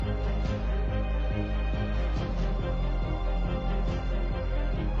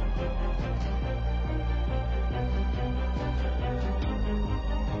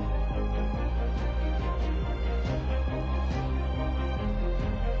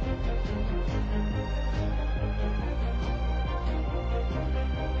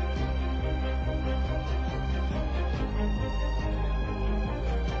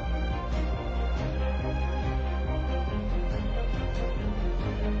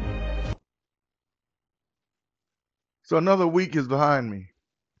So another week is behind me.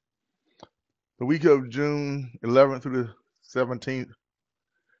 The week of June 11th through the 17th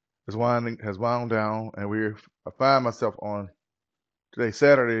has wound down, and I find myself on today,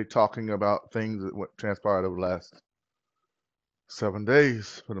 Saturday, talking about things that what transpired over the last 7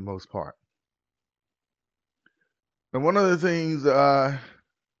 days for the most part. And one of the things that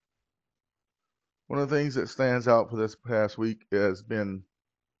stands out for this past week has been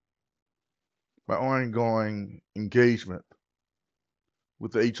my ongoing engagement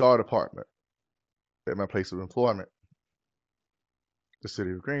with the HR department at my place of employment, the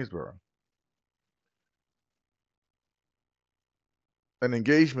city of Greensboro. An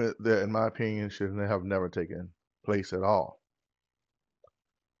engagement that, in my opinion, should have never taken place at all.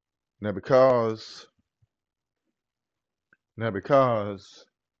 Now, because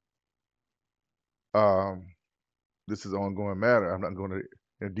um, this is an ongoing matter, I'm not going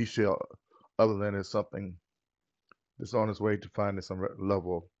to in detail other than it's something that's on its way to finding some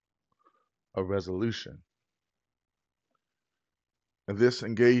level of resolution. And this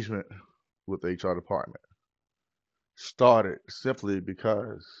engagement with the HR department started simply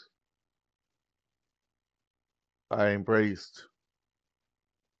because I embraced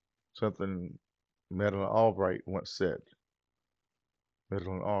something Madeleine Albright once said.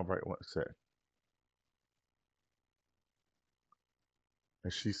 Madeleine Albright once said,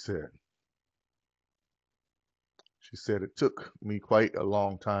 and she said it took me quite a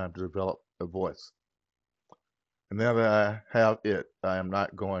long time to develop a voice. And now that I have it, I am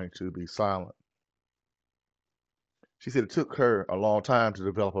not going to be silent. She said it took her a long time to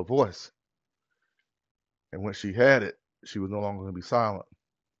develop a voice. And when she had it, she was no longer going to be silent.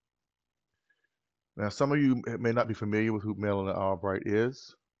 Now, some of you may not be familiar with who Madeleine Albright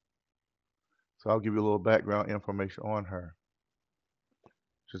is, so I'll give you a little background information on her.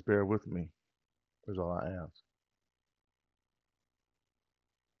 Just bear with me, is all I ask.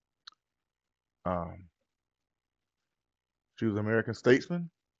 Um, she was an American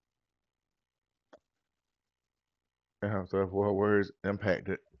statesman, and her words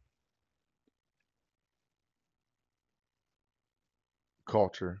impacted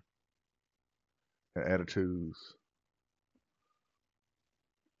culture and attitudes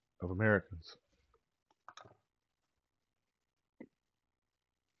of Americans.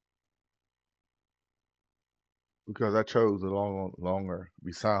 Because I chose to longer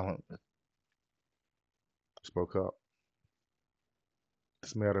be silent, spoke up.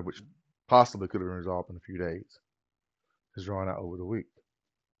 This matter, which possibly could have been resolved in a few days, is drawn out over the week.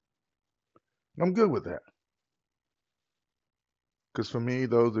 I'm good with that. Because for me,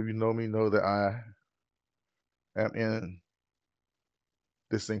 those of you who know me know that I am in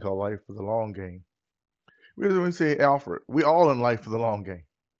this thing called life for the long game. We say Alfred, we all in life for the long game.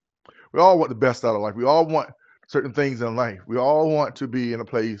 We all want the best out of life. We all want certain things in life. We all want to be in a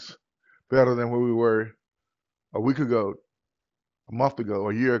place better than where we were a week ago, a month ago,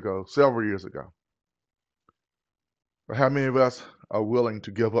 a year ago, several years ago. But how many of us are willing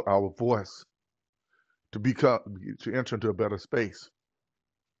to give up our voice to enter into a better space?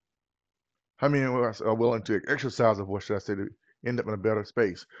 How many of us are willing to exercise a voice, should I say, to end up in a better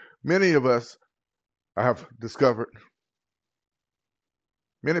space? Many of us, I have discovered,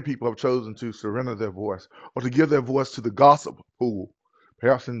 many people have chosen to surrender their voice or to give their voice to the gossip pool,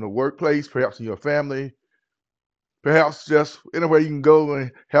 perhaps in the workplace, perhaps in your family, perhaps just anywhere you can go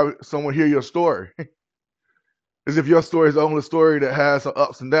and have someone hear your story. As if your story is the only story that has some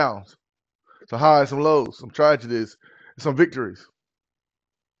ups and downs, some highs, some lows, some tragedies, some victories.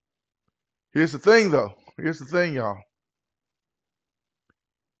 Here's the thing, though. Here's the thing, y'all.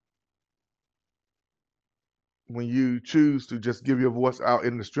 When you choose to just give your voice out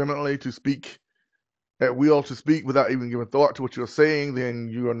indiscriminately, to speak at will, to speak without even giving thought to what you're saying, then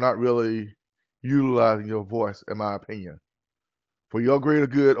you are not really utilizing your voice, in my opinion, for your greater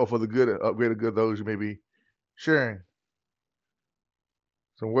good or for the greater good of those you may be sharing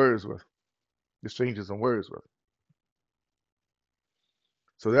some words with, exchanging some words with.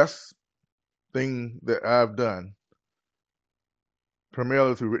 So that's the thing that I've done,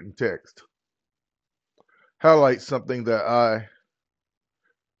 primarily through written text. Highlight something that I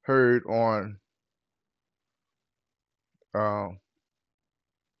heard on um,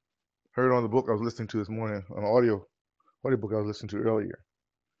 the book I was listening to this morning, an audiobook I was listening to earlier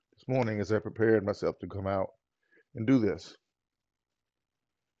this morning as I prepared myself to come out and do this.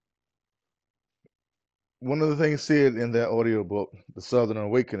 One of the things said in that audiobook, The Southern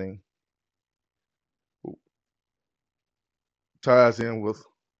Awakening, ties in with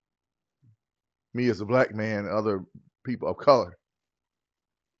me as a black man and other people of color.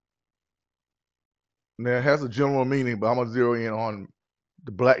 Now, it has a general meaning, but I'm going to zero in on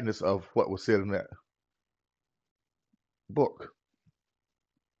the blackness of what was said in that book.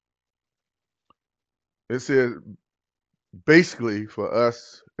 It said basically for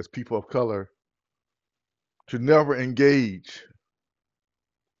us as people of color to never engage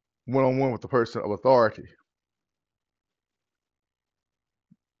one-on-one with the person of authority,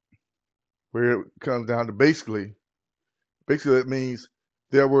 where it comes down to basically it means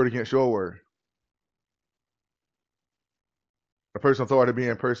their word against your word. A person of authority being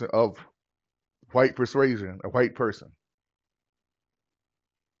a person of white persuasion, a white person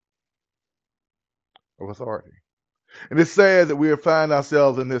of authority. And it's sad that we find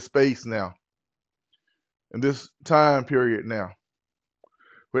ourselves in this space now, in this time period now,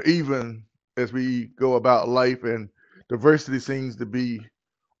 where even as we go about life and diversity seems to be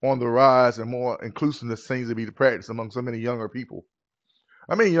on the rise and more inclusiveness seems to be the practice among so many younger people.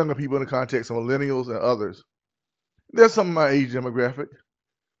 I mean younger people in the context of millennials and others. There's some of my age demographic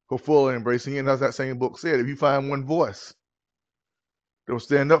who are fully embracing it. And as that same book said, if you find one voice that will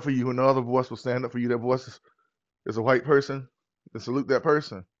stand up for you and the other voice will stand up for you, that voice is a white person, then salute that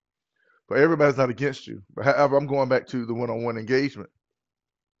person. But everybody's not against you. But however, I'm going back to the one-on-one engagement.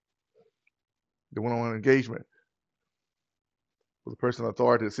 The one-on-one engagement with a person of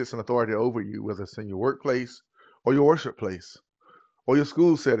authority that sits in authority over you, whether it's in your workplace or your worship place or your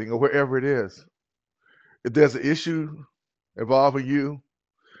school setting or wherever it is. If there's an issue involving you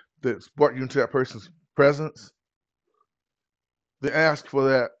that's brought you into that person's presence, then ask for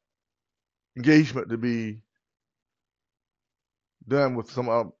that engagement to be done with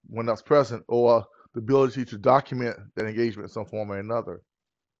someone else present, or the ability to document that engagement in some form or another.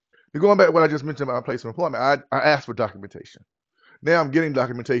 And going back to what I just mentioned about my place of employment, I asked for documentation. Now I'm getting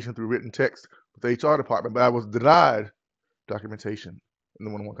documentation through written text with the HR department, but I was denied documentation in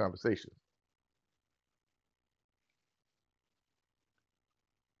the one-on-one conversation.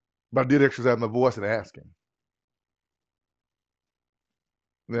 But I did exercise my voice in asking.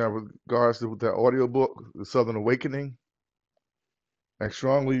 Now, with regards to that audio book, The Southern Awakening, I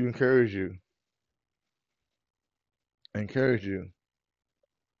strongly encourage you to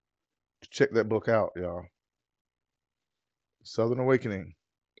check that book out, y'all. Southern Awakening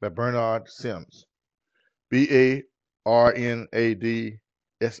by Bernard Sims. Barnadsim.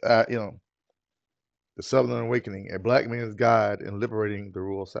 The Southern Awakening, a Black Man's Guide in Liberating the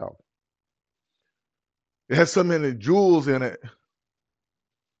Rural South. It has so many jewels in it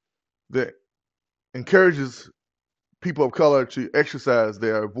that encourages people of color to exercise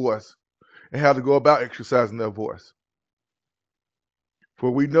their voice and how to go about exercising their voice.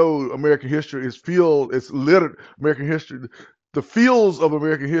 For we know American history is filled, it's littered, American history, the fields of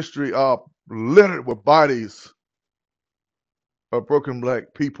American history are littered with bodies of broken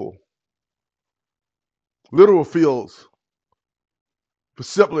Black people. Literal fields for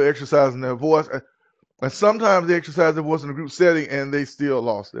simply exercising their voice. And sometimes they exercise their voice in a group setting and they still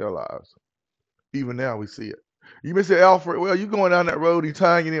lost their lives. Even now we see it. You may say, Alfred, well, you're going down that road, you're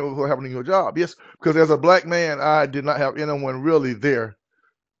tying it in with what happened in your job. Yes, because as a Black man, I did not have anyone really there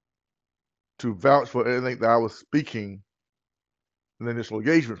to vouch for anything that I was speaking in the initial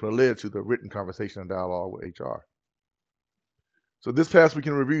engagements that led to the written conversation and dialogue with HR. So this past week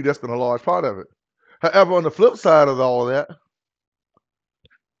in review, that's been a large part of it. However, on the flip side of all of that,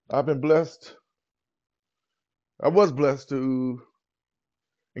 I've been blessed. I was blessed to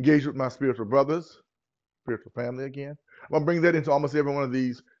engage with my spiritual brothers, spiritual family again. I'm going to bring that into almost every one of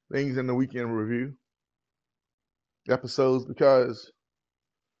these things in the weekend review episodes, because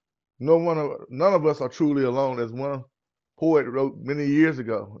none of us are truly alone. As one poet wrote many years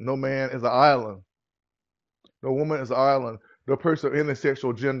ago, no man is an island. No woman is an island. No person of any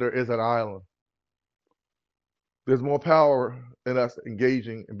sexual gender is an island. There's more power in us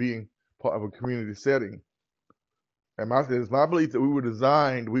engaging and being part of a community setting. And it's my belief that we were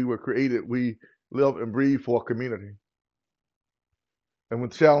designed, we were created, we live and breathe for a community. And when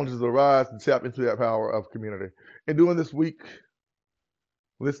challenges arise, to tap into that power of community. And during this week,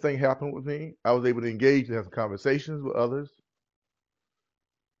 when this thing happened with me, I was able to engage and have conversations with others.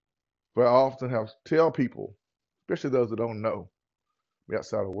 But I often have to tell people, especially those that don't know me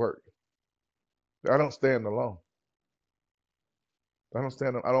outside of work, that I don't stand alone. I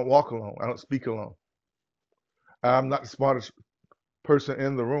don't walk alone. I don't speak alone. I'm not the smartest person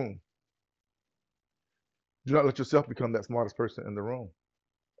in the room. Do not let yourself become that smartest person in the room.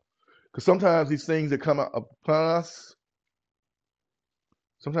 Because sometimes these things that come upon us,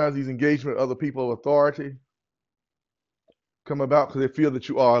 sometimes these engagements with other people of authority come about because they feel that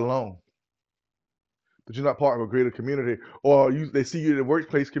you are alone, that you're not part of a greater community, or they see you in the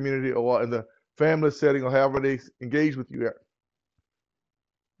workplace community or in the family setting or however they engage with you at.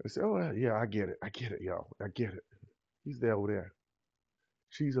 They say, oh, yeah, I get it. I get it, y'all. I get it. He's there over there.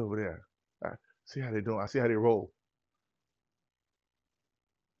 She's over there. I see how they doing. I see how they roll.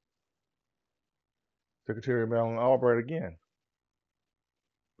 Secretary Madeleine Albright again.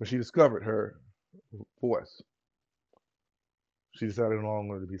 When she discovered her voice, she decided no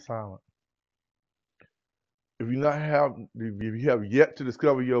longer to be silent. If you have yet to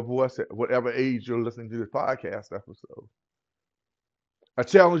discover your voice at whatever age you're listening to this podcast episode, I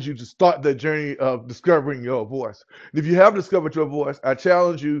challenge you to start that journey of discovering your voice. And if you have discovered your voice, I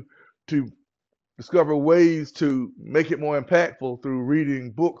challenge you to discover ways to make it more impactful through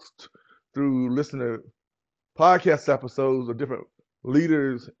reading books, through listening to podcast episodes of different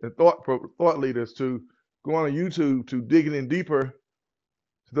leaders and thought leaders, to go on YouTube, to digging in deeper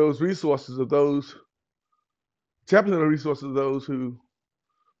to those resources of those, tapping into the resources of those who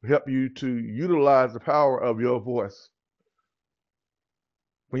help you to utilize the power of your voice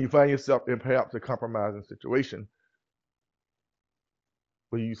when you find yourself in perhaps a compromising situation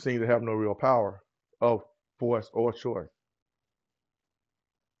where you seem to have no real power of voice or choice.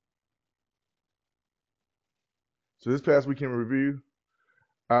 So this past weekend review,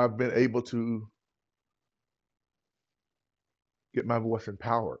 I've been able to get my voice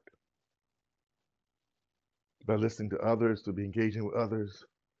empowered by listening to others, to be engaging with others,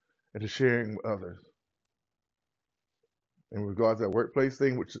 and to sharing with others. In regards to that workplace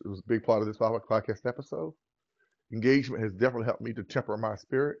thing, which was a big part of this podcast episode, engagement has definitely helped me to temper my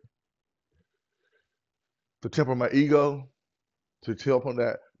spirit, to temper my ego, to chill upon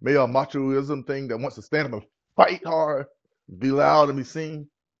that male machoism thing that wants to stand up and fight hard, be loud and be seen,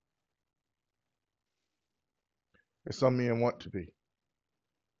 as some men want to be.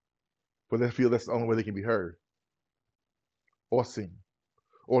 But they feel that's the only way they can be heard or seen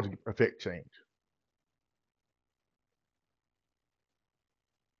or to affect change.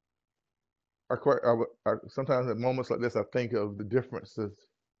 Sometimes at moments like this, I think of the differences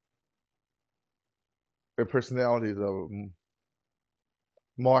in personalities of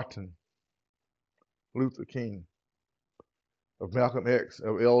Martin Luther King, of Malcolm X,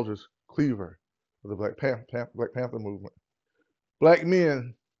 of Eldridge Cleaver, of the Black Panther movement. Black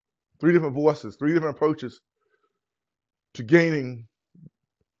men, three different voices, three different approaches to gaining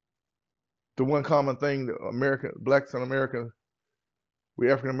the one common thing that blacks in America, we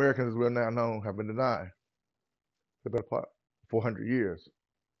African Americans, as we're now known, have been denied for the better part 400 years.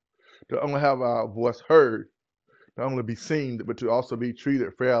 To only have our voice heard, not only be seen, but to also be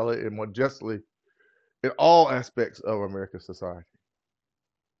treated fairly and more justly in all aspects of American society.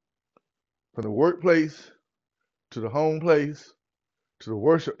 From the workplace, to the home place, to the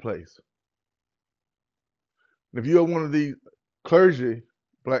worship place. And if you're one of these clergy,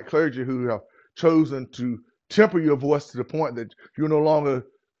 black clergy, who have chosen to temper your voice to the point that you're no longer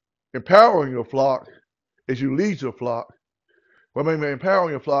empowering your flock as you lead your flock, well, maybe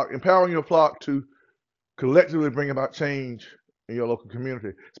empowering your flock to collectively bring about change in your local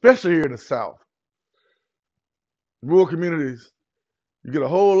community, especially here in the South. Rural communities, you get a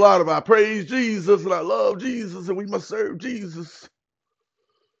whole lot of I praise Jesus and I love Jesus and we must serve Jesus.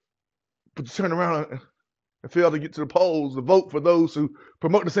 But you turn around and fail to get to the polls to vote for those who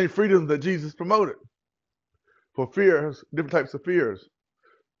promote the same freedoms that Jesus promoted. For fears, different types of fears.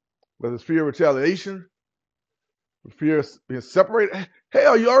 Whether it's fear of retaliation, fear of being separated.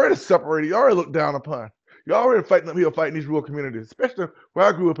 Hell, you already separated. You already looked down upon. You're already fighting up here, fighting these rural communities, especially where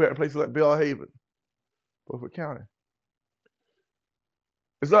I grew up at in places like Belhaven, Beaufort County.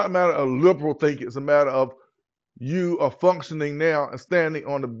 It's not a matter of liberal thinking. It's a matter of you are functioning now and standing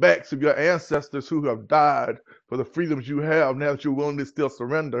on the backs of your ancestors who have died for the freedoms you have now that you're willing to still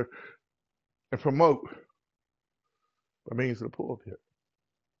surrender and promote by means of the pulpit.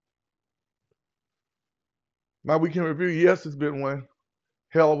 My weekend review, yes, it's been one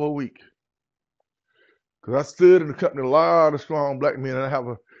hell of a week. Because I stood in the company of a lot of strong black men, and I have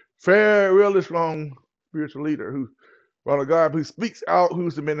a really strong spiritual leader who's Ronald God, who speaks out,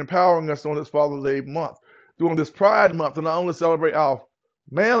 who's been empowering us on this Father's Day month, during this Pride Month, to not only celebrate our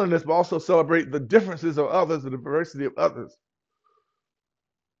manliness, but also celebrate the differences of others, the diversity of others,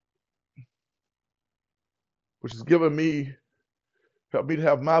 which has helped me to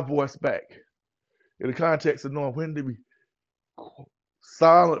have my voice back in the context of knowing when to be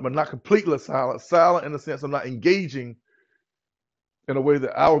silent, but not completely silent. Silent in the sense of not engaging in a way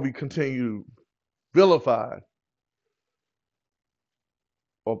that I will be continued vilified,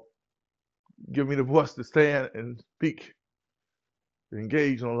 or give me the voice to stand and speak and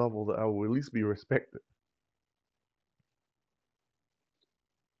engage on a level that I will at least be respected.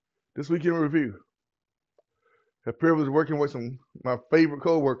 This week in review, had privilege of working with some of my favorite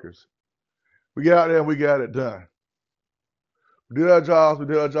co-workers. We got out there and we got it done. We did our jobs.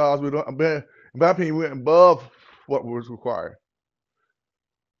 In my opinion, we went above what was required.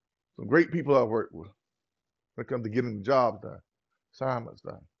 Some great people I worked with when it comes to getting the jobs done, assignments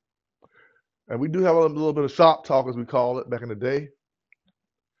done. And we do have a little bit of shop talk, as we call it, back in the day.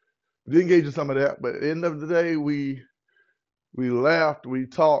 We did engage in some of that, but at the end of the day, we laughed, we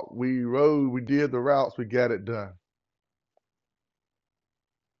talked, we rode, we did the routes, we got it done.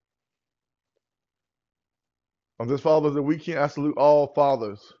 On this Father's Day weekend, I salute all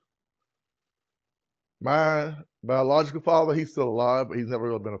fathers. My biological father, he's still alive, but he's never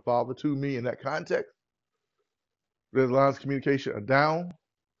really been a father to me in that context. There's lines of communication are down.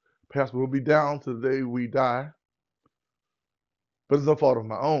 Perhaps we'll be down to the day we die. But it's no fault of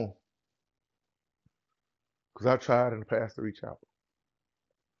my own, because I've tried in the past to reach out.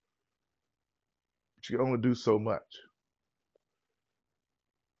 But you can only do so much.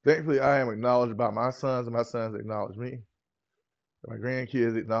 Thankfully, I am acknowledged by my sons, and my sons acknowledge me. My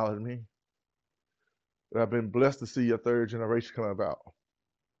grandkids acknowledge me. But I've been blessed to see a third generation come about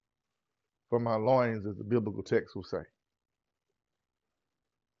from my loins, as the biblical text will say.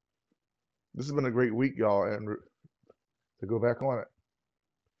 This has been a great week, y'all, and to go back on it.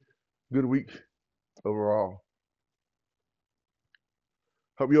 Good week overall.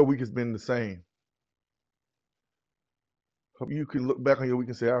 Hope your week has been the same. Hope you can look back on your week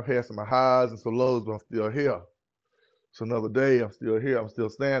and say, I've had some highs and some lows, but I'm still here. It's another day. I'm still here. I'm still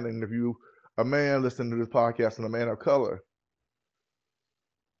standing. And if you a man listening to this podcast and a man of color,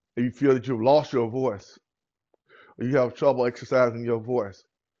 and you feel that you've lost your voice, or you have trouble exercising your voice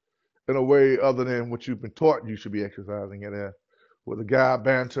in a way other than what you've been taught you should be exercising it in, with the guy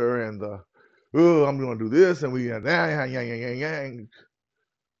banter and the, oh, I'm going to do this, and we, yang.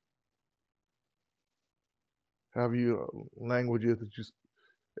 Have you languages that you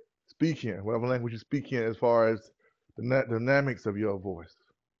speak in, whatever language you speak in, as far as the dynamics of your voice.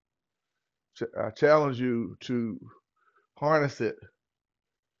 I challenge you to harness it,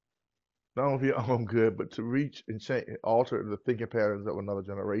 not only for your own good, but to reach and change, alter the thinking patterns of another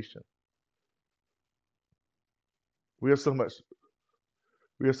generation. We are so much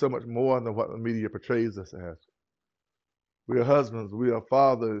more than what the media portrays us as. We are husbands, we are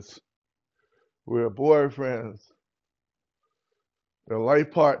fathers, we are boyfriends, we are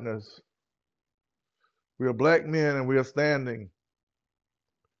life partners, we are black men, and we are standing.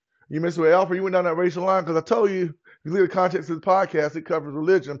 You, Mr. Alfred, you went down that racial line because I told you, if you look at the context of the podcast, it covers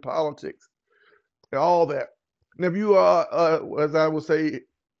religion, politics, and all that. And if you are, as I would say,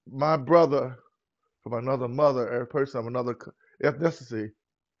 my brother from another mother, a person of another ethnicity,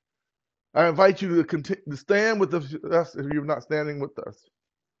 I invite you to continue to stand with us if you're not standing with us.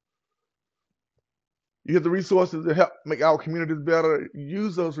 You have the resources to help make our communities better.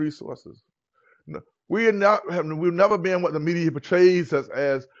 Use those resources. We've never been what the media portrays us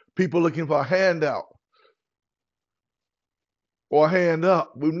as, people looking for a handout or a hand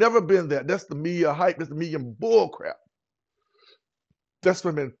up. We've never been that. That's the media hype. That's the media bullcrap. That's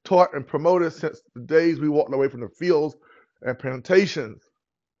what's been taught and promoted since the days we walked away from the fields and plantations.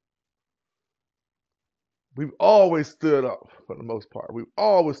 We've always stood up for the most part. We've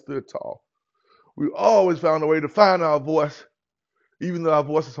always stood tall. We've always found a way to find our voice, even though our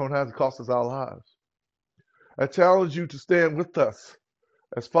voices sometimes cost us our lives. I challenge you to stand with us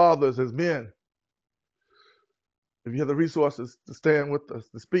as fathers, as men. If you have the resources to stand with us,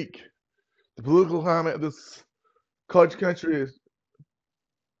 to speak. The political climate of this country is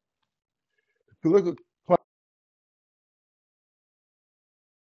political.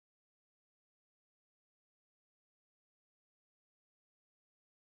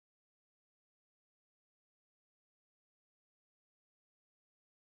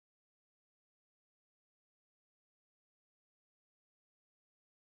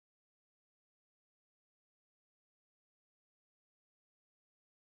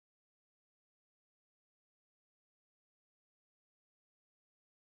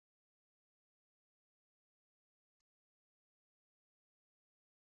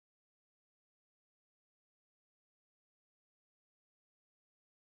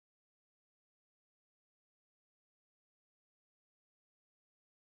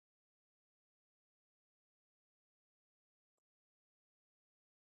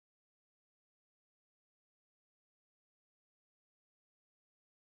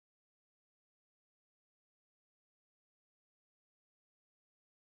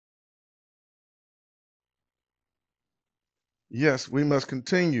 Yes, we must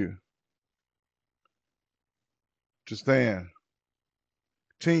continue to stand,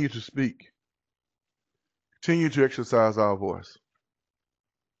 Continue to speak. Continue to exercise our voice.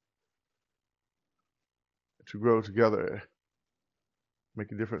 To grow together,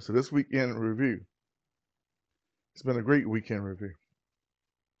 make a difference. So this weekend review. It's been a great weekend review.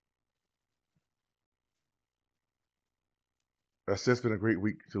 That's just been a great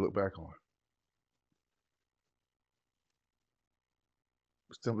week to look back on.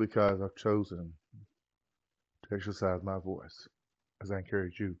 Simply because I've chosen to exercise my voice, as I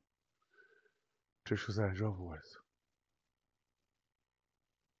encourage you to exercise your voice.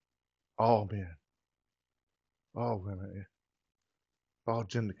 All men, all women, all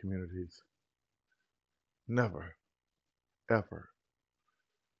gender communities, never, ever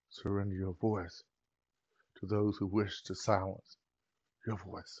surrender your voice to those who wish to silence your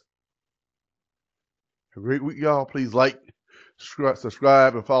voice. Have a great week, y'all. Please like,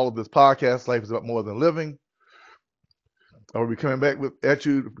 subscribe, and follow this podcast. Life is about more than living. I will be coming back at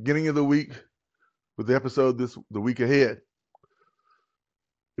you at the beginning of the week with the episode the week ahead.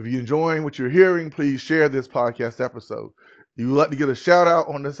 If you're enjoying what you're hearing, please share this podcast episode. If you would like to get a shout out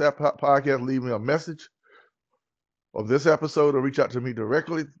on this podcast, leave me a message of this episode or reach out to me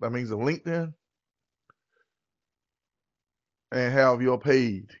directly. That means a LinkedIn. And have your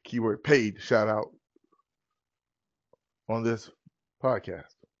paid, keyword paid, shout out on this podcast.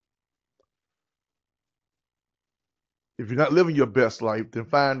 If you're not living your best life, then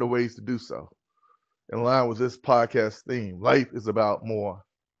find the ways to do so. In line with this podcast theme, life is about more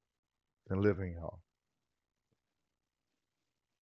than living, y'all.